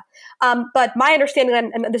halacha. But my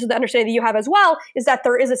understanding, and this is the understanding that you have as well, is that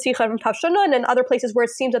there is a Sikha from Tav Shanun and other places where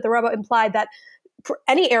it seems that the Rebbe implied that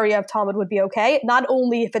any area of Talmud would be okay, not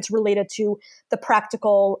only if it's related to the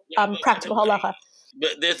practical halacha.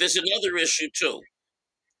 But there's another issue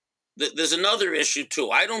too.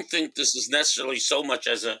 I don't think this is necessarily so much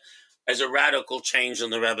as a radical change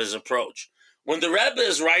in the Rebbe's approach. When the Rebbe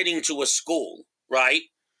is writing to a school, right?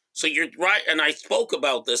 So you're right, and I spoke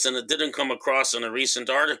about this, and it didn't come across in a recent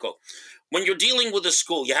article. When you're dealing with a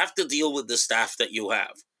school, you have to deal with the staff that you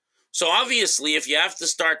have. So obviously, if you have to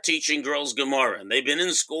start teaching girls Gemara, and they've been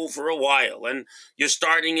in school for a while, and you're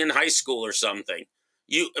starting in high school or something,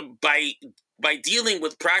 by dealing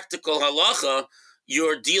with practical halacha,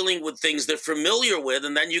 you're dealing with things they're familiar with,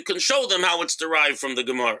 and then you can show them how it's derived from the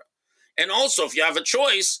Gemara. And also, if you have a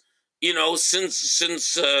choice, since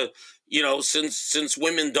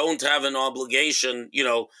women don't have an obligation,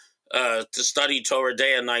 to study Torah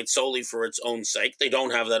day and night solely for its own sake, they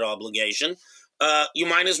don't have that obligation. You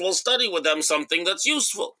might as well study with them something that's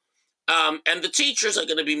useful. And the teachers are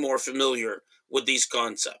going to be more familiar with these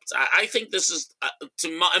concepts. I think this is,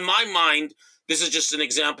 in my mind, this is just an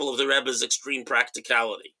example of the Rebbe's extreme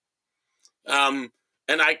practicality. And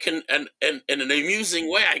I can, and in an amusing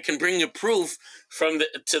way, I can bring a proof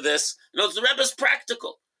to this. The Rebbe's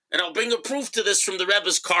practical. And I'll bring a proof to this from the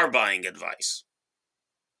Rebbe's car buying advice.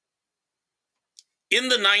 In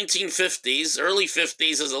the 1950s, early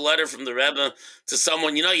 50s, is a letter from the Rebbe to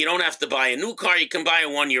someone, you don't have to buy a new car, you can buy a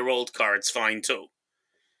 1-year-old car, it's fine too.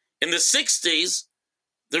 In the 60s,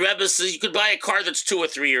 the Rebbe says you could buy a car that's 2 or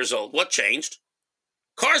 3 years old. What changed?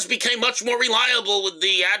 Cars became much more reliable with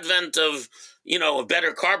the advent of,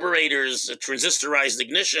 better carburetors, a transistorized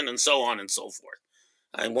ignition, and so on and so forth.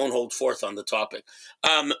 I won't hold forth on the topic.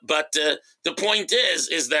 But the point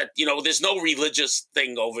is that, there's no religious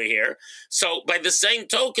thing over here. So by the same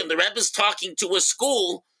token, the Rebbe's talking to a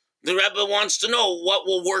school. The Rebbe wants to know what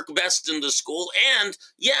will work best in the school. And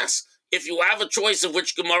yes, if you have a choice of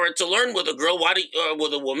which Gemara to learn with a girl,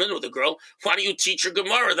 with a woman, with a girl, why do you teach her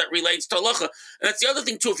Gemara that relates to halacha? And that's the other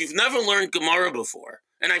thing too. If you've never learned Gemara before,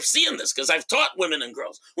 and I've seen this because I've taught women and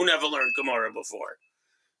girls who never learned Gemara before,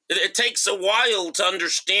 it takes a while to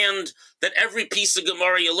understand that every piece of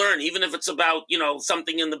Gemara you learn, even if it's about,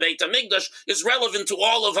 something in the Beit HaMikdash, is relevant to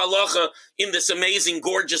all of halacha in this amazing,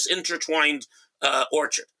 gorgeous, intertwined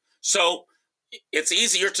orchard. So it's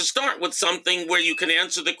easier to start with something where you can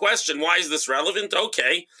answer the question, why is this relevant?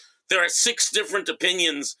 Okay, there are 6 different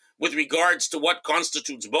opinions with regards to what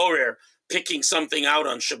constitutes borer, picking something out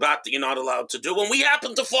on Shabbat that you're not allowed to do, and we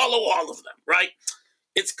happen to follow all of them, right?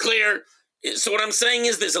 It's clear. So what I'm saying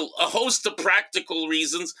is there's a host of practical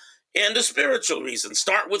reasons and a spiritual reason.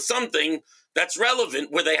 Start with something that's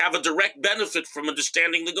relevant where they have a direct benefit from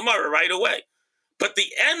understanding the Gemara right away. But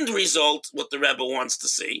the end result, what the Rebbe wants to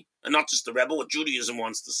see, and not just the Rebbe, what Judaism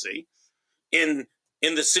wants to see, in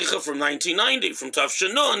the Sikha from 1990, from Tav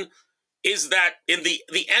Shanun, is that in the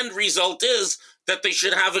end result is that they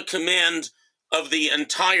should have a command of the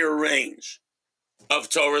entire range of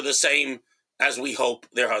Torah, the same as we hope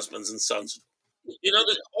their husbands and sons do.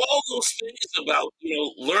 There's all those things about,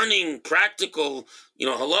 learning practical,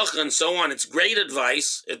 halacha and so on. It's great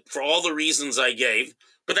advice for all the reasons I gave,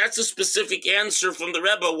 but that's a specific answer from the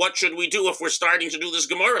Rebbe. What should we do if we're starting to do this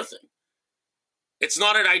Gemara thing? It's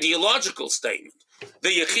not an ideological statement. The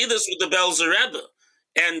Yechidus with the Belzer Rebbe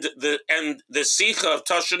and the Sikha of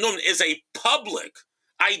Tav Shanun is a public,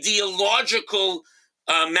 ideological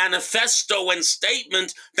manifesto and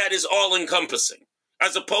statement that is all-encompassing,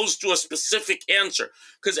 as opposed to a specific answer.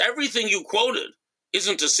 Because everything you quoted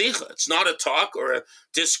isn't a sikha. It's not a talk or a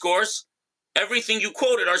discourse. Everything you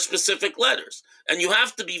quoted are specific letters. And you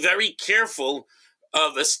have to be very careful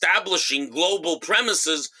of establishing global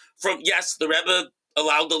premises from, yes, the Rebbe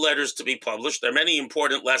allowed the letters to be published. There are many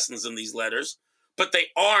important lessons in these letters. But they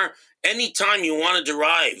are, anytime you want to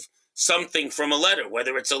derive something from a letter,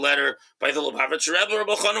 whether it's a letter by the Lubavitcher Rebbe or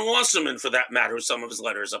B'chanan Wasserman, for that matter, some of his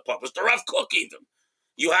letters are published, or Rav Kook even.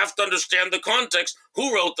 You have to understand the context,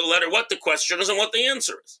 who wrote the letter, what the question is, and what the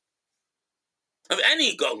answer is, of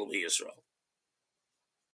any Galilei Yisrael.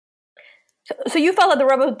 So you felt that the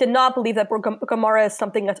Rebbe did not believe that Gemara is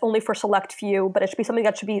something that's only for select few, but it should be something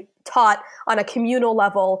that should be taught on a communal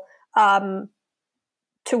level to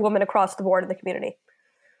women across the board in the community.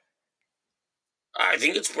 I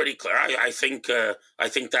think it's pretty clear. I think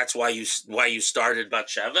that's why you started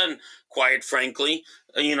Batsheva, and quite frankly,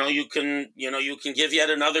 you can give yet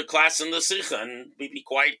another class in the Sikha and be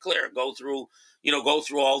quite clear. Go through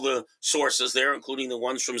all the sources there, including the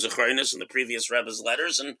ones from Zechronis and the previous Rebbe's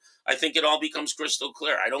letters, and I think it all becomes crystal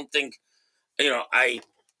clear. I don't think, I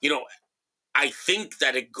think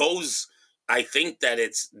that it goes. I think that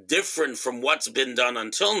it's different from what's been done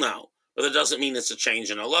until now, but it doesn't mean it's a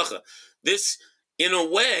change in halacha. This, in a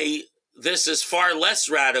way, this is far less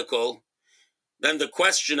radical than the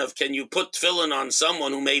question of, can you put tefillin on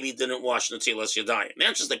someone who maybe didn't wash Netilas Yadayim? The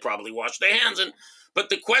answer is they probably washed their hands. But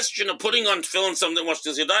the question of putting on tefillin someone that washed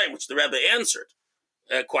his Yadayim, which the Rebbe answered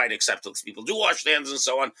quite acceptably, because people do wash their hands and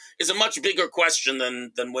so on, is a much bigger question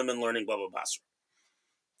than women learning Baba Basra.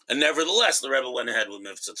 And nevertheless, the Rebbe went ahead with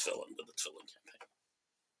Mivtzah Tefillin, with the Tefillin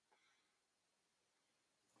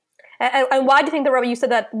campaign. And why do you think the Rebbe, you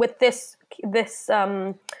said that with this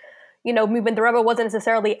movement, the Rebbe wasn't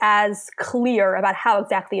necessarily as clear about how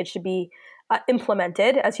exactly it should be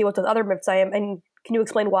implemented as he was with other mitzvahs, and can you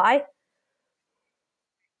explain why?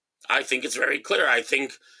 I think it's very clear. I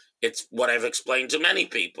think it's what I've explained to many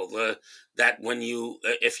people, that when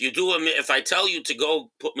if I tell you to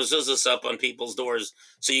go put mezuzahs up on people's doors,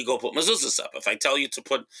 so you go put mezuzahs up. If I tell you to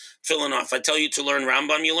put tefillin off, if I tell you to learn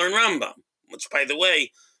Rambam, you learn Rambam. Which, by the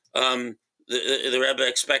way, the Rebbe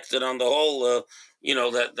expected on the whole,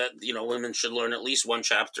 that women should learn at least one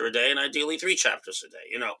chapter a day, and ideally 3 chapters a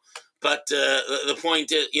day. But the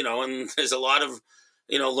point is, and there's a lot of,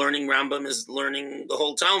 learning Rambam is learning the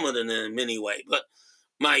whole Talmud in a mini way. But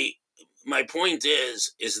my point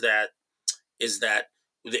is that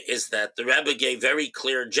the Rebbe gave very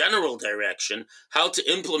clear general direction. How to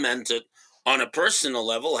implement it on a personal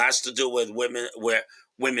level has to do with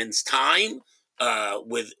women's time.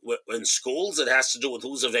 In schools, it has to do with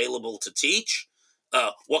who's available to teach,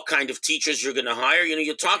 what kind of teachers you're going to hire.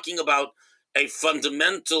 You're talking about a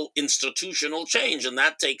fundamental institutional change, and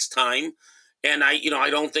that takes time. And I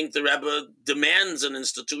don't think the Rebbe demands an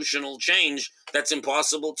institutional change that's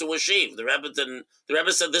impossible to achieve. The Rebbe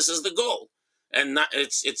said this is the goal, and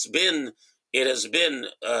it has been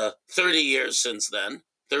 30 years since then,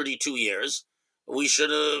 32 years. We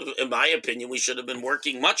should have, in my opinion, been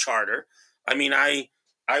working much harder. I mean, I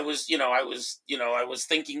was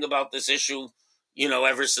thinking about this issue,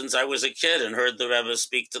 ever since I was a kid and heard the Rebbe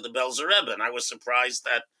speak to the Belzer Rebbe, and I was surprised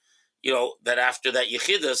that, that after that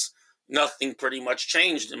Yechidus, nothing pretty much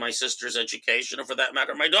changed in my sister's education, or for that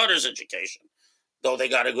matter, my daughter's education, though they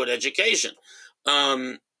got a good education,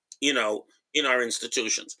 in our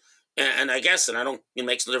institutions. And I guess, and it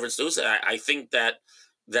makes no difference to us. I think that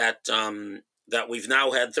we've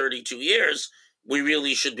now had 32 years. We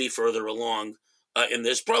really should be further along in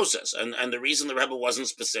this process. And the reason the Rebbe wasn't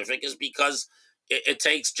specific is because it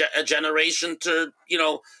takes a generation to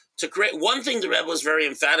create. One thing the Rebbe was very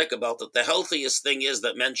emphatic about, that the healthiest thing is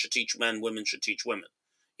that men should teach men, women should teach women.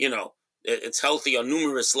 It's healthy on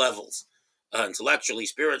numerous levels, intellectually,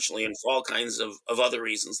 spiritually, and for all kinds of other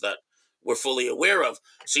reasons that we're fully aware of.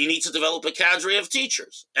 So you need to develop a cadre of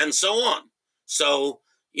teachers, and so on. So,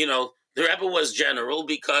 the Rebbe was general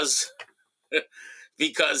because a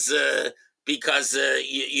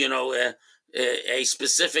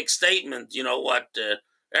specific statement,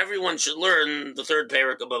 everyone should learn the 3rd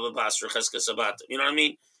parak of Baba Basra, Cheskes Sabatim. You know what I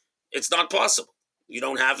mean? It's not possible. You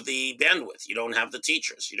don't have the bandwidth. You don't have the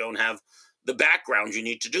teachers. You don't have the background you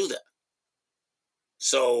need to do that.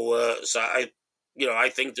 So I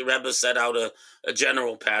think the Rebbe set out a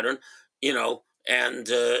general pattern, and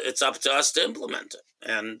it's up to us to implement it.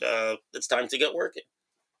 And it's time to get working.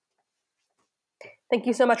 Thank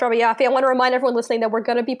you so much, Rabbi Yafi. I want to remind everyone listening that we're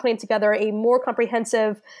going to be putting together a more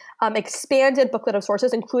comprehensive, expanded booklet of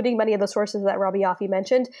sources, including many of the sources that Rabbi Yafi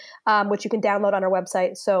mentioned, which you can download on our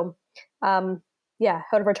website. So, head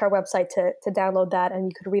over to our website to download that, and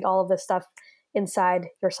you could read all of this stuff inside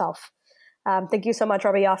yourself. Thank you so much,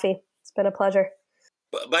 Rabbi Yafi. It's been a pleasure.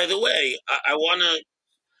 By the way, I want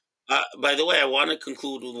to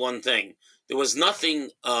conclude with one thing. There was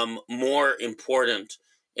nothing more important,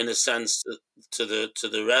 in a sense, to the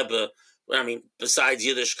Rebbe, I mean, besides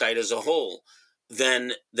Yiddishkeit as a whole,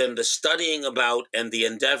 than the studying about and the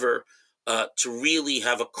endeavor to really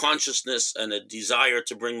have a consciousness and a desire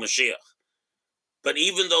to bring Mashiach. But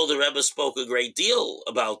even though the Rebbe spoke a great deal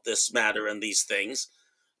about this matter and these things,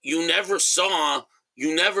 you never saw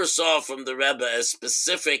from the Rebbe as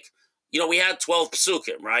specific. We had 12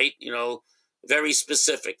 psukim, right? very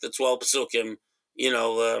specific, the 12 psukim,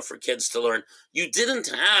 for kids to learn. You didn't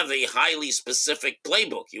have a highly specific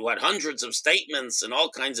playbook. You had hundreds of statements and all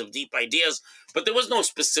kinds of deep ideas, but there was no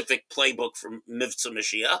specific playbook for Mivtza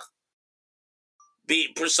Mashiach.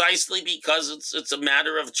 Precisely because it's a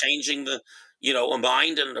matter of changing a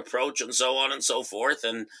mind and an approach and so on and so forth,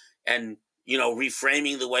 and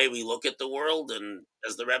reframing the way we look at the world, and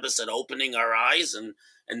as the Rebbe said, opening our eyes and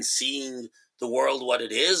seeing the world what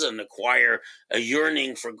it is, and acquire a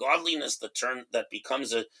yearning for godliness that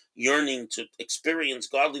becomes a yearning to experience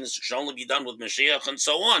godliness that should only be done with Mashiach and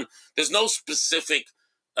so on. There's no specific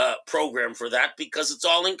program for that because it's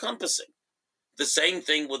all encompassing. The same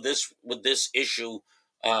thing with this issue,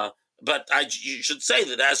 but you should say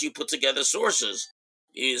that as you put together sources,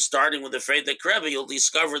 starting with the Frierdiker Rebbe, you'll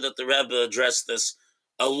discover that the Rebbe addressed this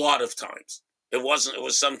a lot of times. It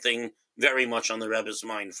was something very much on the Rebbe's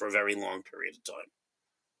mind for a very long period of time.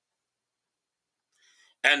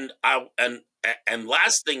 And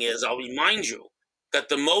last thing is, I'll remind you that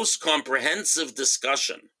the most comprehensive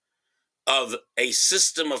discussion of a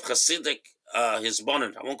system of Hasidic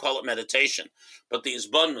Hisbonut, I won't call it meditation, but the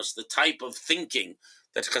Hisbonus, the type of thinking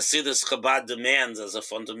that Hasidus Chabad demands as a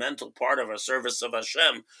fundamental part of our service of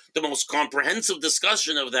Hashem, the most comprehensive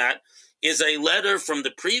discussion of that is a letter from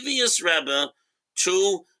the previous Rebbe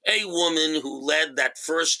to a woman who led that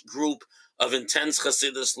first group of intense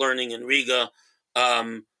Hasidus learning in Riga,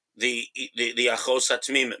 the Achos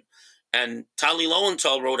HaTmimim. And Tali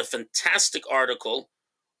Lowenthal wrote a fantastic article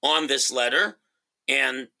on this letter,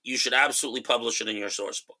 and you should absolutely publish it in your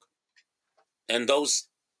source book. And those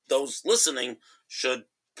listening should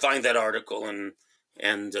find that article and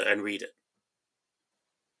read it.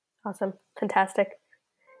 Awesome. Fantastic.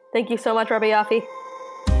 Thank you so much, Rabbi Yoffie.